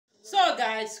So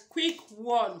guys, quick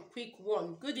one.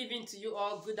 Good evening to you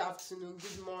all, good afternoon,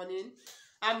 good morning.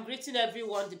 I'm greeting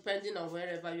everyone depending on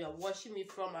wherever you are watching me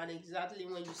from and exactly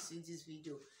when you see this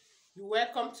video. You're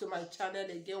welcome to my channel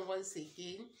again, once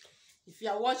again. If you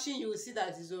are watching, you will see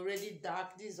that it's already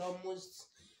dark. This is almost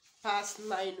past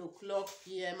 9 o'clock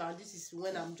p.m. and this is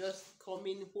when I'm just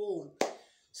coming home.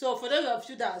 So for those of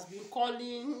you that has been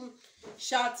calling,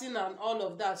 chatting and all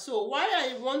of that, so why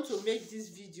I want to make this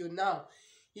video now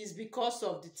is because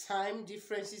of the time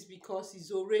differences, because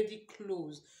it's already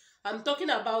closed. I'm talking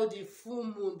about the full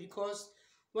moon, because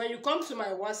when you come to my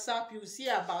WhatsApp, you see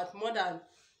about more than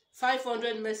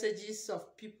 500 messages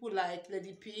of people like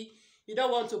Lady P. You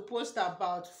don't want to post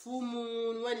about full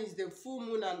moon, when is the full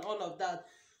moon and all of that.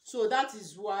 So that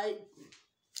is why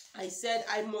I said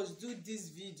I must do this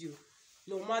video,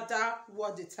 no matter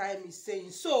what the time is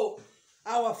saying. So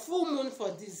our full moon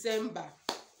for December,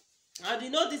 and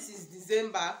you know this is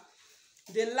December,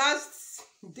 the last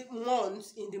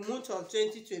month in the month of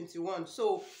 2021.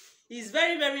 So it's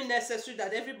very, very necessary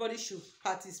that everybody should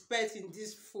participate in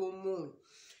this full moon.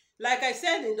 Like I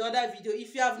said in the other video,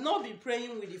 if you have not been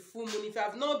praying with the full moon, if you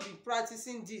have not been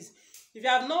practicing this, if you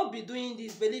have not been doing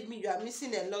this, believe me, you are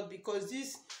missing a lot, because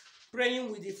this praying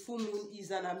with the full moon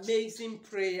is an amazing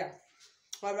prayer.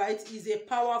 All right, it's a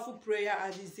powerful prayer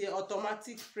and it's an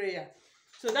automatic prayer.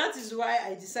 So that is why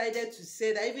I decided to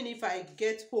say that even if I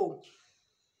get home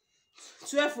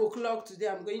 12 o'clock today,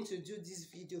 I'm going to do this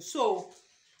video. So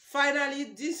finally,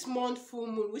 this month full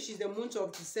moon, which is the month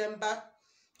of December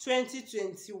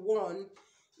 2021,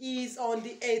 is on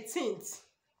the 18th.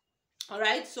 All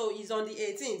right, so it's on the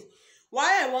 18th.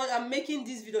 Why I'm making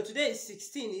this video today is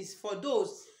 16, is for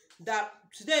those that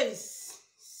today is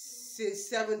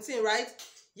 17, right?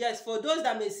 Yes, for those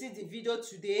that may see the video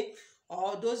today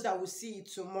or those that will see it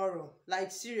tomorrow.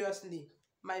 Like seriously,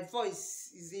 my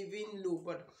voice is even low,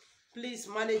 but please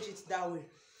manage it that way.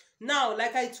 Now,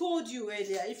 like I told you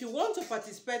earlier, if you want to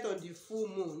participate on the full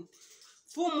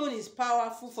moon is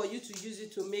powerful for you to use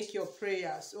it to make your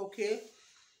prayers, okay?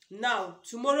 Now,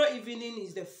 tomorrow evening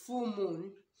is the full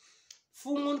moon.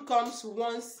 Full moon comes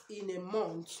once in a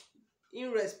month,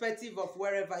 irrespective of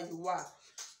wherever you are.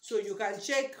 So you can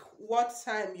check what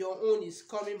time your own is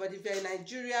coming. But if you're in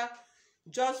Nigeria,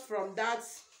 just from that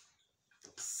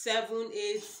 7,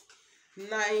 8,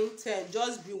 9, 10,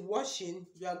 just be watching.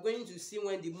 You are going to see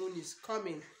when the moon is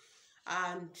coming.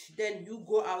 And then you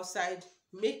go outside,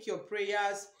 make your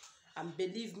prayers, and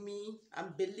believe me,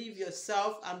 and believe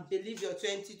yourself, and believe your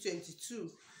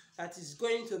 2022. That is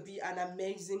going to be an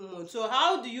amazing month. So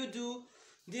how do you do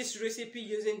this recipe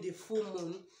using the full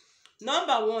moon?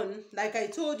 Number one, like I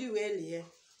told you earlier,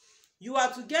 you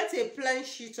are to get a plain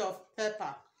sheet of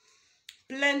paper.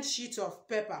 Plain sheet of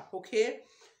paper, okay?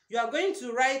 You are going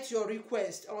to write your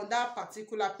request on that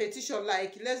particular petition.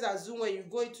 Like, let's assume when you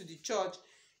go into the church,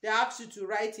 they ask you to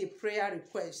write a prayer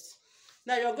request.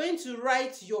 Now, you're going to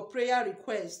write your prayer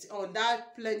request on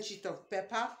that plain sheet of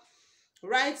paper.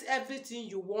 Write everything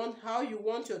you want, how you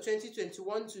want your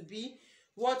 2021 to be,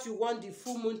 what you want the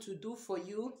full moon to do for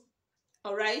you.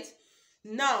 All right?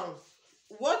 Now,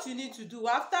 what you need to do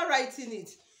after writing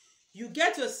it, you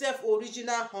get yourself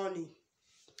original honey.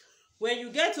 When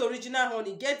you get original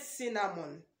honey, get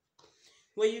cinnamon.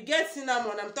 When you get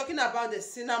cinnamon, I'm talking about the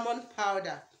cinnamon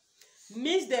powder.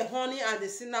 Mix the honey and the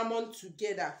cinnamon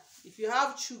together. If you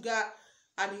have sugar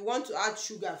and you want to add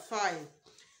sugar, fine.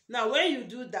 Now, when you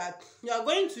do that, you are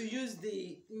going to use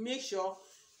the mixture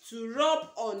to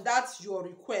rub on that your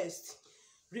request.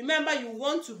 Remember, you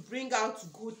want to bring out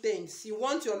good things. You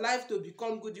want your life to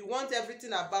become good. You want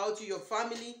everything about you, your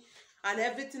family, and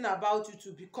everything about you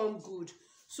to become good.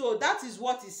 So that is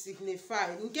what is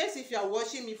signifying. In case if you are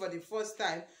watching me for the first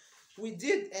time, we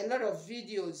did a lot of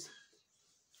videos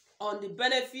on the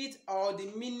benefit or the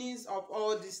meanings of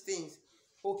all these things,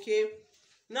 okay?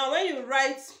 Now, when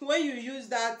you use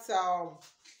that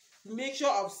mixture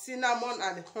of cinnamon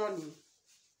and honey,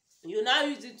 you now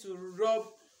use it to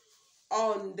rub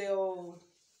on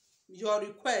your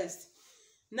request.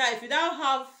 Now, if you don't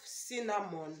have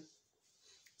cinnamon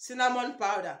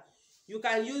powder, you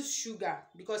can use sugar,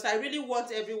 because I really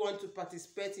want everyone to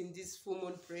participate in this full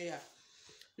moon prayer.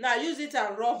 Now, use it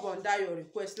and rub on that your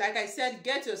request. Like I said,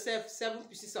 get yourself 7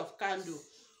 pieces of candle,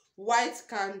 white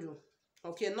candle,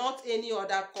 okay? Not any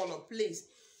other color, please.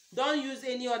 Don't use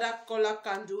any other color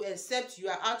candle except you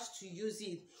are asked to use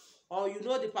it, or you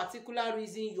know the particular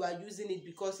reason you are using it,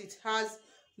 because it has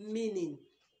meaning.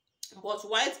 But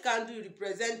white candle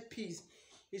represent peace,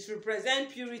 it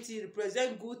represents purity, it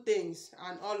represents good things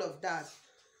and all of that.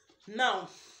 Now,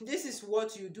 this is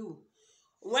what you do.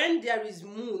 when there is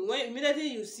moon, when immediately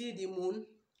you see the moon,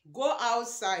 go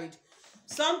outside.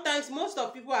 Sometimes most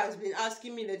of people has been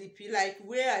asking me, Lady P, like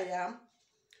where I am,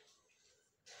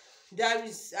 there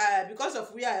is because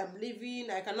of where I am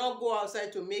living, I cannot go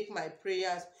outside to make my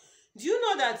prayers. Do you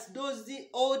know that the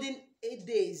olden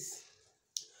days,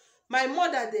 my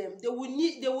mother them, they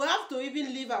will have to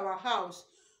even leave our house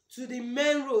to the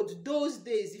main road. Those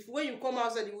days, if when you come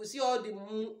outside, you will see all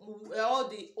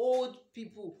the old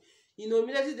people, you know,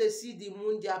 immediately they see the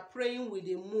moon, they are praying with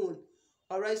the moon.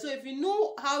 All right, so if you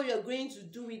know how you're going to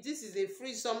do it, this is a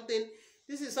free something.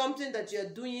 This is something that you're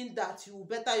doing that you will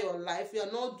better your life.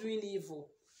 You're not doing evil.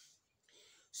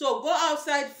 So go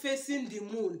outside facing the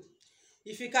moon.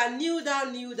 If you can kneel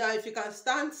down, kneel down. If you can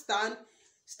stand, stand.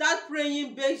 Start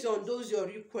praying based on those your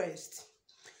requests.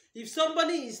 If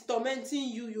somebody is tormenting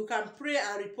you, you can pray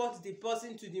and report the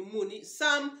person to the moon.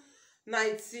 Psalm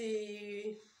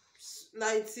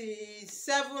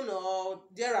 97 or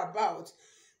thereabout,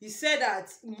 he said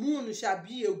that moon shall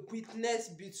be a witness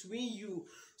between you.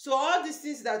 So all these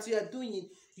things that you are doing,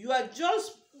 you are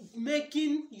just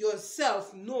making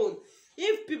yourself known.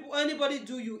 If anybody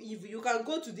do you evil, you can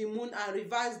go to the moon and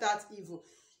reverse that evil.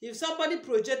 If somebody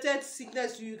projected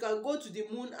sickness to you, you can go to the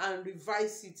moon and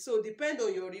revise it. So depend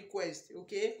on your request,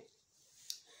 okay?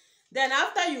 Then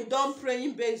after you done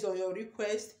praying based on your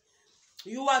request,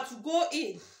 you are to go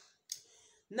in.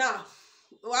 Now,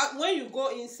 when you go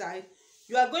inside,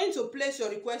 you are going to place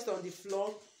your request on the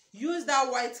floor. Use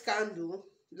that white candle.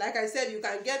 Like I said, you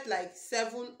can get like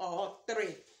 7 or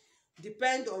 3.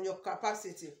 Depend on your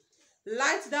capacity.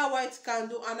 Light that white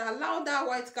candle and allow that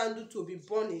white candle to be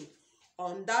burning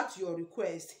on that your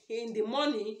request. In the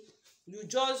morning, you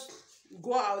just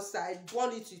go outside,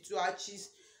 burn it into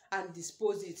ashes and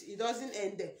dispose it. It doesn't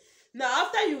end there. Now,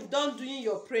 after you've done doing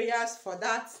your prayers for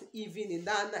that evening,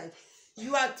 that night,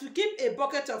 you are to keep a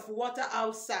bucket of water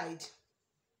outside.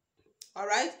 All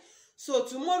right? So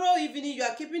tomorrow evening, you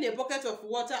are keeping a bucket of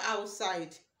water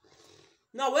outside.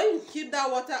 Now, when you keep that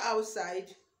water outside,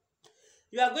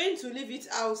 you are going to leave it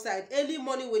outside early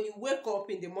morning. When you wake up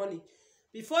in the morning,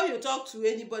 before you talk to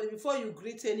anybody, before you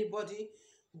greet anybody,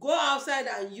 go outside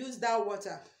and use that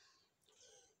water.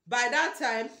 By that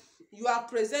time, you have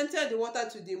presented the water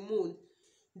to the moon.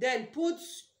 Then put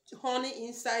honey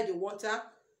inside the water,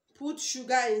 put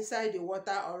sugar inside the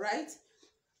water. All right?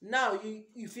 Now,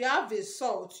 if you have a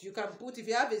salt, you can put, if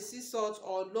you have a sea salt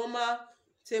or normal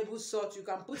table salt, you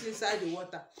can put inside the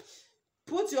water.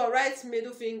 Put your right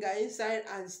middle finger inside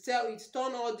and stir it.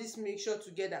 Turn all this mixture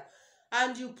together.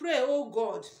 And you pray, oh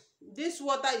God, this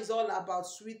water is all about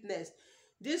sweetness.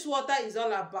 This water is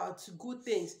all about good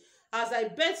things. As I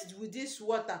bathe with this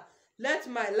water, let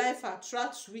my life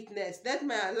attract sweetness. Let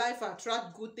my life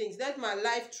attract good things. Let my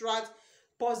life attract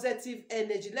positive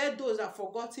energy. Let those that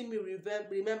forgotten me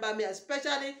remember me,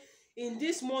 especially in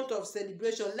this month of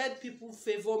celebration. Let people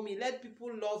favor me. Let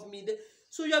people love me.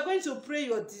 So you are going to pray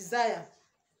your desire.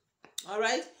 All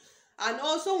right? And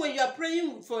also when you are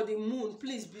praying for the moon,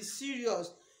 please be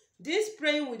serious. This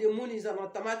praying with the moon is an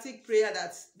automatic prayer.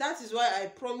 That is why I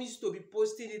promise to be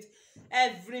posting it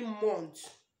every month.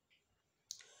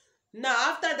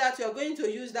 Now, after that, you are going to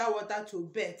use that water to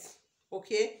bathe.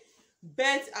 Okay?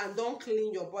 Bathe and don't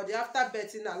clean your body. After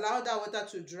bathing, allow that water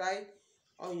to dry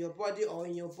on your body or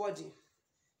in your body.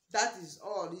 That is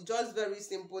all. It's just very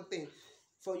simple thing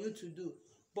for you to do.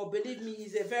 But believe me,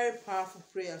 it's a very powerful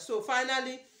prayer. So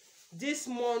finally, this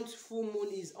month full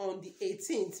moon is on the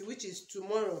 18th, which is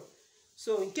tomorrow.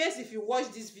 So in case if you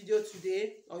watch this video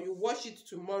today or you watch it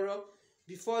tomorrow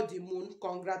before the moon,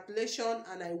 congratulations,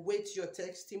 and I wait your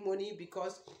testimony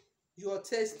because your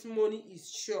testimony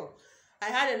is sure. I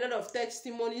had a lot of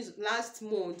testimonies last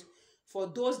month for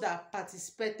those that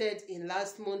participated in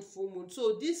last month full moon.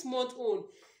 So this month on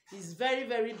is very,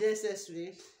 very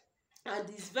necessary and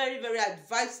it's very, very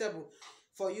advisable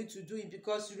for you to do it,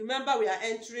 because remember we are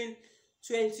entering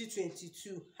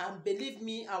 2022, and believe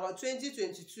me, our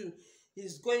 2022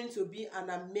 is going to be an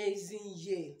amazing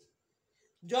year.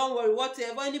 Don't worry,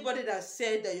 whatever anybody that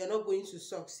said that you're not going to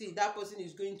succeed, that person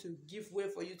is going to give way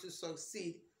for you to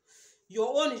succeed.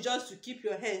 Your own is just to keep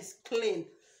your hands clean.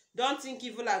 Don't think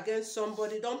evil against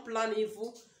somebody. Don't plan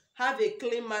evil. Have a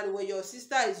clean mind. When your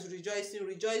sister is rejoicing,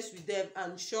 rejoice with them,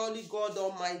 and surely God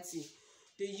Almighty,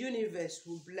 the universe,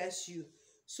 will bless you.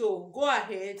 So go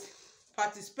ahead,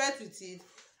 participate with it,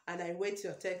 and I wait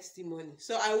your testimony.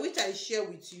 So I wish I share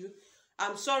with you.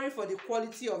 I'm sorry for the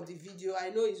quality of the video. I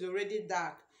know it's already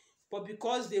dark, but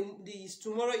because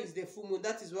tomorrow is the full moon,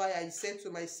 that is why I said to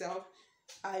myself,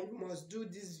 I must do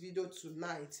this video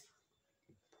tonight.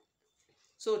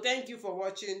 So thank you for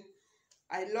watching.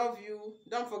 I love you.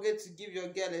 Don't forget to give your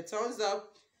girl a thumbs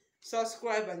up,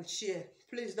 subscribe and share.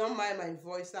 Please don't mind my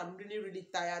voice. I'm really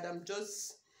tired. I'm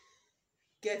just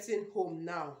getting home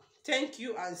now. Thank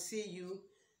you and see you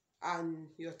and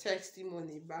your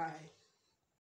testimony. Bye.